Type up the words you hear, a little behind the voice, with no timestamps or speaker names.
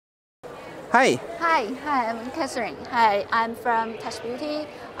Hi. Hi, I'm Catherine. Hi, I'm from TouchBeauty.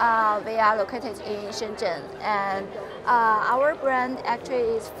 We are located in Shenzhen, and our brand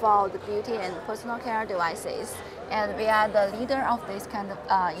actually is for the beauty and personal care devices, and we are the leader of this kind of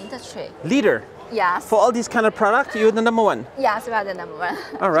industry. Leader? Yes. For all these kind of products, you're the number one? Yes, we are the number one.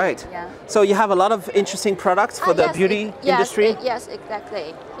 All right. Yeah. So you have a lot of interesting products for the beauty industry? Yes,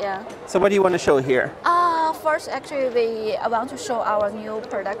 exactly. Yeah. So what do you want to show here? First, actually, we want to show our new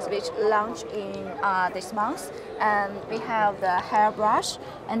products which launched in this month, and we have the hairbrush,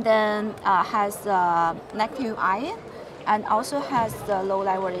 and then has the negative iron, and also has the low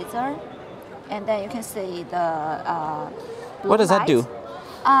level laser, and then you can see the blue What does that light. do?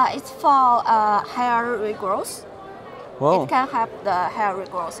 It's for hair regrowth. Whoa. It can help the hair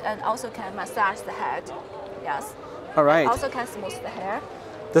regrowth and also can massage the head. Yes. All right. Also can smooth the hair.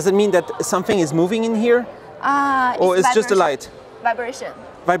 Does it mean that something is moving in here? Or it's just a light? Vibration.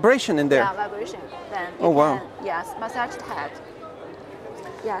 Vibration in there? Yeah, vibration. Then oh, wow. Yes, massage the head.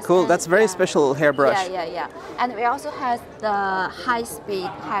 Yes. Cool, that's very special hairbrush. Yeah. And we also have the high-speed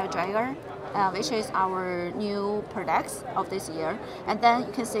hair dryer, which is our new products of this year. And then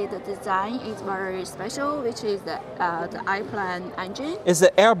you can see the design is very special, which is the iPlan engine. It's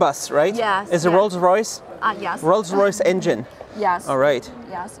the Airbus, right? Yes. It's a Rolls-Royce? Yes. Rolls-Royce engine? Yes. All right.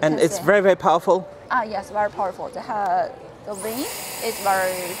 Yes. And it's very, very powerful? Yes, very powerful. The wing is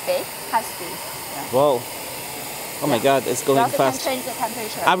very big, high speed. Yeah. Whoa. Oh my God, it's going fast. Can change the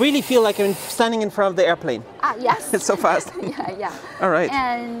temperature. I really feel like I'm standing in front of the airplane. Yes. It's so fast. Yeah. All right.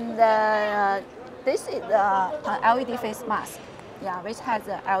 And this is the LED face mask, which has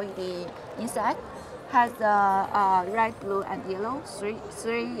the LED inside. Has the red, blue, and yellow,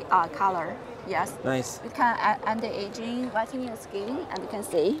 three color. Yes. Nice. It can anti-aging, whitening the skin, and you can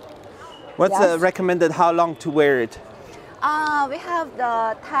see. What's recommended how long to wear it? We have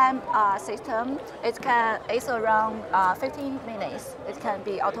the time system. It's around 15 minutes. It can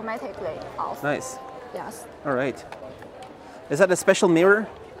be automatically off. Nice. Yes. All right. Is that a special mirror?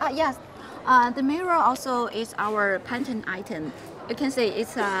 Yes. The mirror also is our patent item. You can see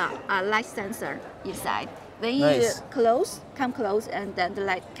it's a light sensor inside. When you come close, and then the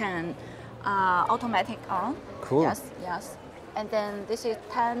light can automatic on. Cool. Yes. And then this is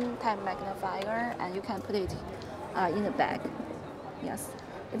 10x magnifier, and you can put it in the bag. Yes.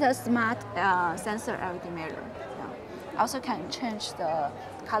 It's a smart sensor LED mirror. Yeah. Also can change the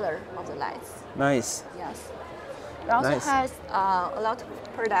color of the lights. Nice. Yes. It also has a lot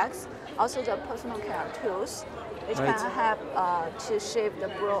of products. Also the personal care tools, which can help to shape the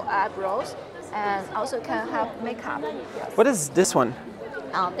eyebrows, and also can help makeup. Yes. What is this one?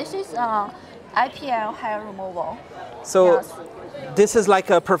 This is IPL hair removal. So this is like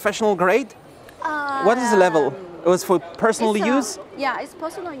a professional grade? What is the level? It was for personal use? Yeah, it's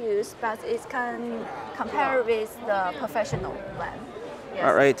personal use, but it can compare with the professional one. Yes.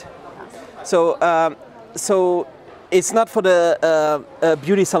 All right. Yes. So it's not for the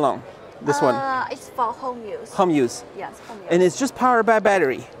beauty salon, this one? It's for home use. Home use? Yes, home use. And it's just powered by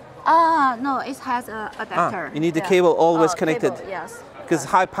battery? No, it has an adapter. You need the cable always connected? Cable, yes. Because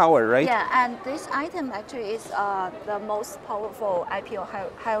high power, right? Yeah, and this item actually is the most powerful IPL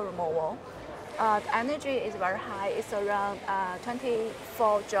hair removal. The energy is very high. It's around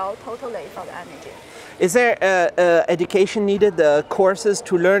 24 joule totally for the energy. Is there education needed, courses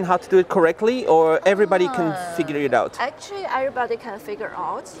to learn how to do it correctly, or everybody can figure it out? Actually, everybody can figure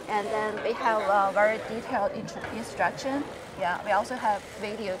out, and then we have a very detailed instruction. Yeah, we also have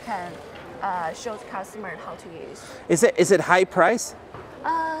video can show the customer how to use. Is it high price?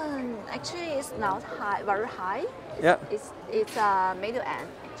 Actually, it's not very high. It's middle end.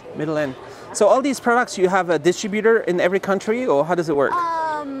 Middle end. So all these products, you have a distributor in every country, or how does it work?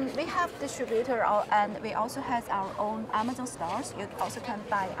 We have distributor, and we also have our own Amazon stores. You also can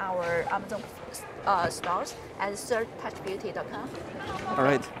buy our Amazon stores at search.touchbeauty.com. All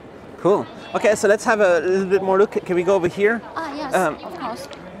right, cool. Okay, so let's have a little bit more look. Can we go over here? Yes, of course.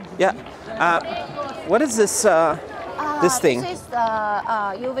 Yeah. What is this? This thing? This is the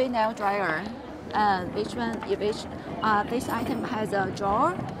UV nail dryer, this item has a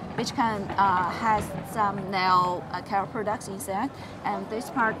drawer which can has some nail care products inside, and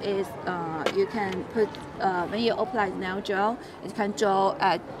this part is you can put when you apply nail gel, it can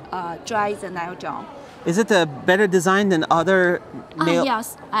dry the nail gel. Is it a better design than other nail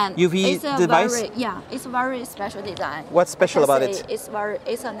and UV device? It's a very special design. What's special about it? It's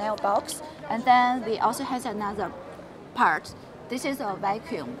a nail box, and then we also has another part. This is a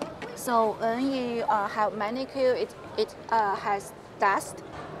vacuum. So when you have manicure, it has dust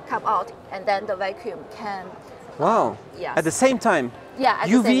come out, and then the vacuum can Wow. Yes. At the same time. Yeah. At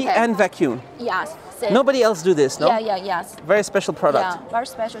UV the same time. and vacuum. Yes. Same. Nobody else do this, no? Yes. Very special product. Yeah, very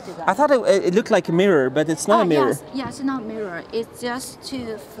special design. I thought it looked like a mirror, but it's not a mirror. Yes, it's not mirror. It's just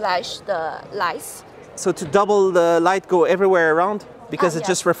to flash the lights. So to double the light go everywhere around because it yes.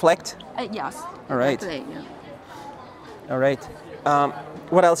 just reflects? Yes. All right. Exactly, yeah. All right.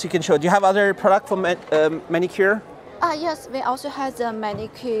 What else you can show? Do you have other product for manicure? Yes, we also have the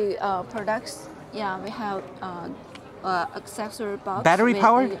manicure products. Yeah, we have accessory box. Battery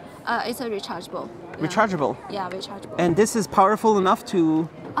powered? It's a rechargeable. Yeah. Rechargeable? Yeah, rechargeable. And this is powerful enough to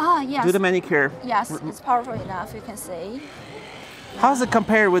yes. do the manicure? Yes, it's powerful enough, you can see. How does it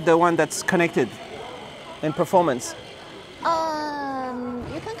compare with the one that's connected in performance?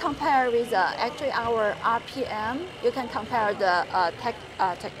 You can compare with actually our RPM. You can compare the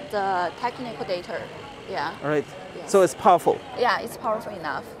technical data. Yeah. All right. Yes. So it's powerful. Yeah, it's powerful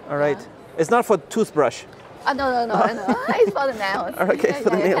enough. All right. Yeah. It's not for toothbrush. No. It's for the nails. Okay, for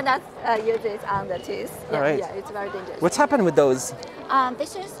the nail. You cannot use it on the teeth. Yeah, All right. Yeah, it's very dangerous. What's happened with those?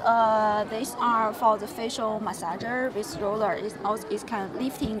 These are for the facial massager with roller. It's kind of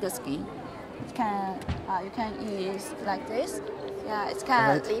lifting the skin. It can you can use like this. Yeah, it's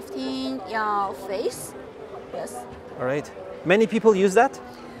kind of lifting your face. Yes. All right. Many people use that?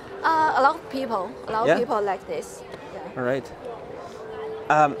 A lot of people like this. Yeah. All right.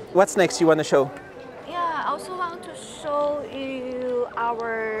 What's next you want to show? Yeah, I also want to show you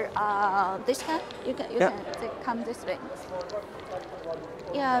our this kind. You can come this way.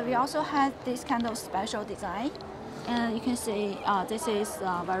 Yeah, we also have this kind of special design, and you can see this is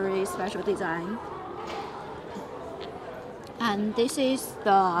a very special design. And this is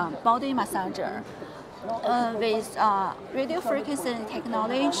the body massager with radio frequency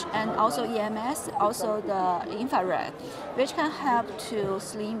technology and also EMS, also the infrared, which can help to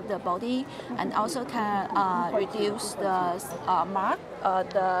slim the body and also can reduce the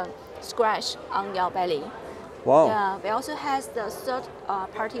the scratch on your belly. Wow. Yeah, we also have the third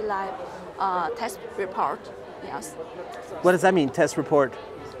party lab test report. Yes. What does that mean, test report?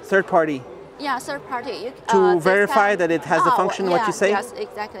 Third party? Yeah, third party. To verify that it has the function what you say? Yes,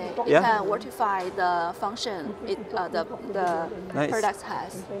 exactly. It can verify the function the product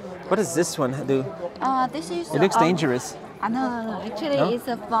has. What does this one do? This is. It looks dangerous. No. Actually, it's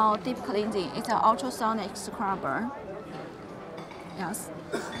for deep cleansing. It's an ultrasonic scrubber. Yes.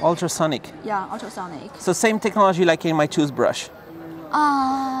 Ultrasonic. Yeah, ultrasonic. So same technology like in my toothbrush.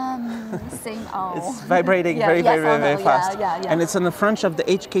 Same old. It's vibrating very fast. Yeah. And it's on the front of the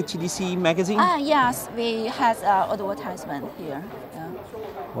HKTDC magazine? Yes, we have advertisement here. Yeah.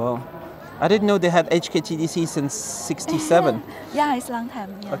 Wow. I didn't know they had HKTDC since 67. Yeah, it's a long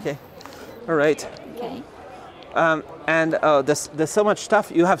time. Yeah. Okay. All right. Okay. And there's so much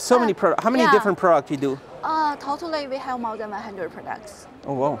stuff. You have so many products. How many different products you do? Totally, we have more than 100 products.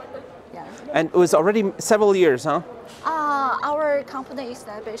 Oh, wow. Yeah. And it was already several years, huh? Our company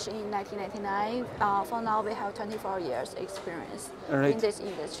established in 1999. For now, we have 24 years experience in this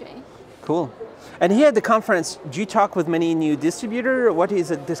industry. Cool. And here at the conference, do you talk with many new distributors, or what is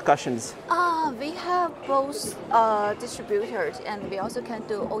the discussions? We have both distributors, and we also can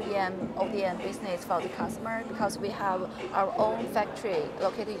do ODM business for the customer because we have our own factory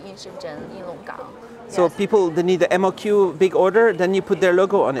located in Shenzhen, in locale. So people, they need the MOQ big order, then you put their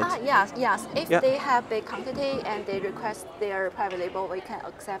logo on it? Yes. If they have big quantity and they request their private label, we can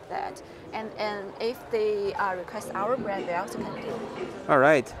accept that. And if they request our brand, they also can do. All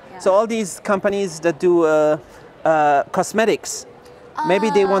right. Yeah. So all these companies that do cosmetics, maybe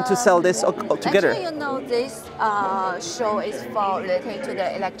they want to sell this together. Actually, this show is related to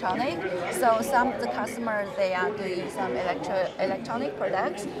the electronic. So some of the customers, they are doing some electronic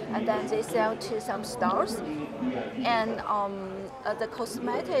products, and then they sell to some stores. And the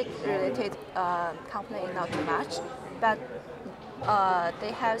cosmetic related company not too much, but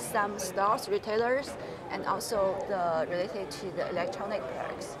they have some stores, retailers, and also related to the electronic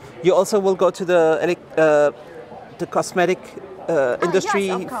products. You also will go to the cosmetic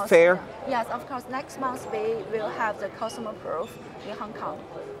industry fair? Yes, of course. Next month we will have the Customer Proof in Hong Kong.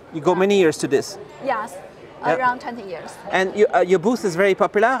 You go many years to this? Yes, around 20 years. And your booth is very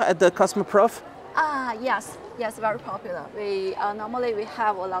popular at the Customer Proof? Yes, very popular. We normally we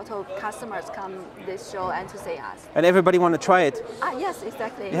have a lot of customers come this show and to see us. And everybody want to try it? Yes,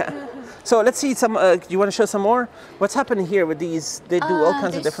 exactly. Yeah. So let's see some. You want to show some more? What's happening here with these? They do all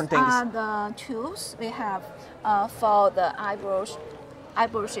kinds of different things. These are the tools we have for the eyebrow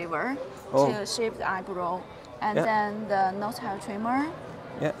shaver to shape the eyebrow, and then the nose hair trimmer,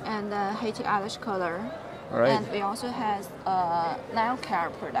 and the HT eyelash curler. Right. And we also have nail care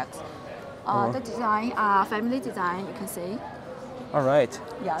products. The design, family design, you can see. All right.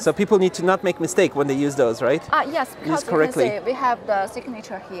 Yes. So people need to not make mistake when they use those, right? Yes, because you can see we have the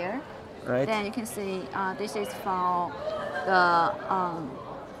signature here. Right. Then you can see this is for the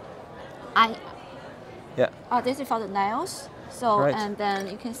eye. Yeah. This is for the nails. So Right. and then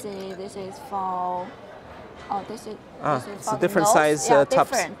you can see this is for. This is it's for a different the nose. size Yeah,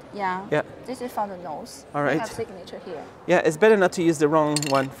 tops. different. Yeah. Yeah. This is for the nose. All right. We have signature here. Yeah, it's better not to use the wrong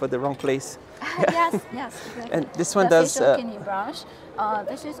one for the wrong place. Yes, exactly. And this one the does. facial kidney brush.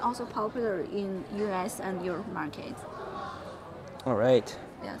 This is also popular in US and Europe market. All right.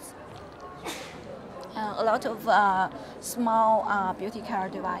 Yes. A lot of small beauty care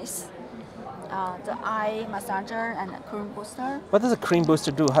device. The eye massager and a cream booster. What does a cream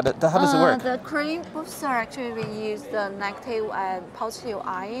booster do? How does it work? The cream booster actually we use the negative and positive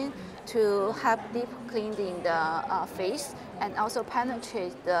ion to help deep cleaning the face and also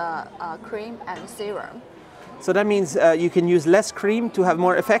penetrate the cream and serum. So that means you can use less cream to have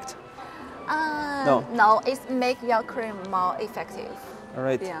more effect? No. No, it makes your cream more effective. All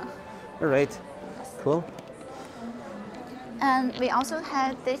right. Yeah. All right. Cool. And we also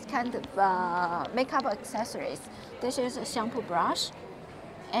had this kind of makeup accessories. This is a shampoo brush,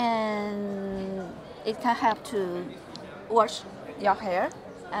 and it can help to wash your hair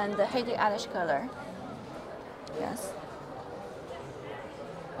and hide the eyelash color. Yes.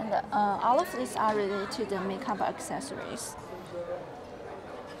 And all of these are related to the makeup accessories.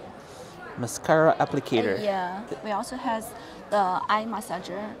 Mascara applicator. Yeah. We also have the eye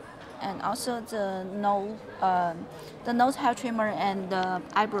massager, and also the nose hair trimmer and the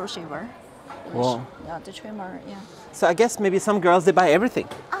eyebrow shaver. Wow. Yeah, the trimmer. Yeah. So I guess maybe some girls they buy everything.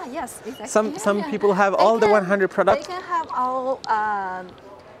 Yes, exactly. Some people have all the 100 products. They can have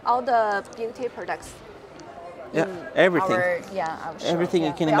all the beauty products. Yeah, everything. Our shop, everything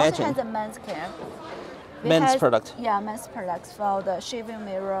you can we imagine. We also have the men's care. Men's product. Yeah, men's products for the shaving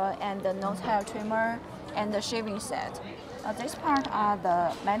mirror and the nose hair trimmer and the shaving set. This part are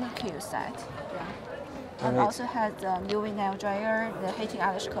the manicure set. Yeah. And right. also has the UV nail dryer, the heating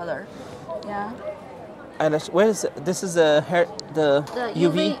eyelash color. Yeah. Eyelash. Where is it? This is the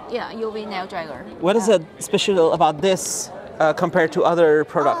UV. Yeah, UV nail dryer. What is special about this compared to other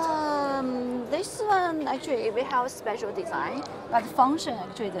products? This one actually we have a special design, but function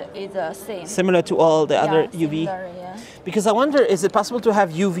actually is the same. Similar to all the other UV. Similar, yeah. Because I wonder, is it possible to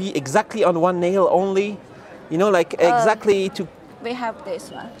have UV exactly on one nail only? You know, like exactly to. We have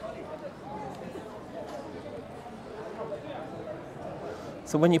this one.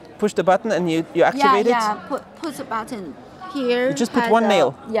 So when you push the button and you activate it? Yeah, put the button here. You just put one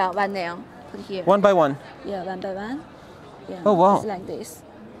nail? Yeah, one nail. Put here. One by one? Yeah, one by one. Yeah, oh, wow. It's like this.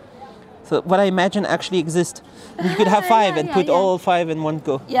 So what I imagine actually exists. You could have five and put all five in one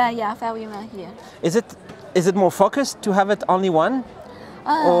go. Yeah, 5 in one here. Is it more focused to have it only one?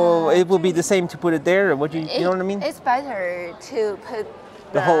 Or it will be the same to put it there? Or what you know what I mean? It's better to put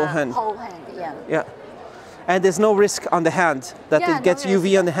the whole hand. Yeah. Yeah. And there's no risk on the hand that it gets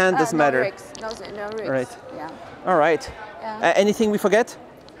UV on the hand. Doesn't matter. No risk. Right. Yeah. All right. Yeah. Anything we forget?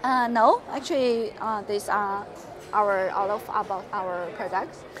 No, actually, these are all of about our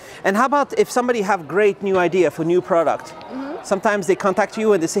products. And how about if somebody have great new idea for new product? Sometimes they contact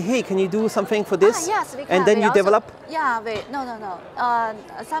you and they say, hey, can you do something for this? Yes, we can. And then we you also, develop? Yeah, no.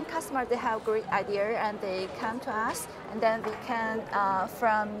 Some customers, they have great idea and they come to us, and then we can,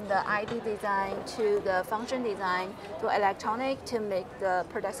 from the ID design to the function design to electronic to make the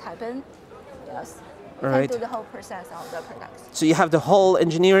products happen. Yes. We can do the whole process of the products. So you have the whole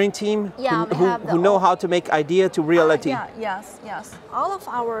engineering team who know how to make idea to reality? Yes. All of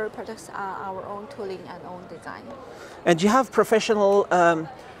our products are our own tooling and own design. And do you have professional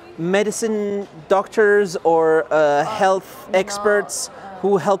medicine doctors or health experts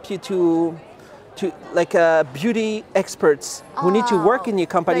who help you to like beauty experts who need to work in your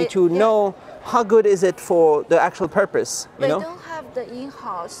company to know how good is it for the actual purpose? You know? Don't have the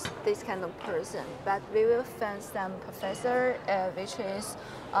in-house this kind of person, but we will find some professor which is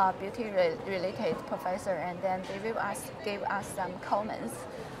beauty related professor, and then they will give us some comments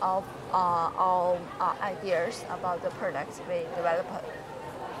of all ideas about the products we develop.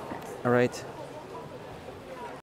 All right.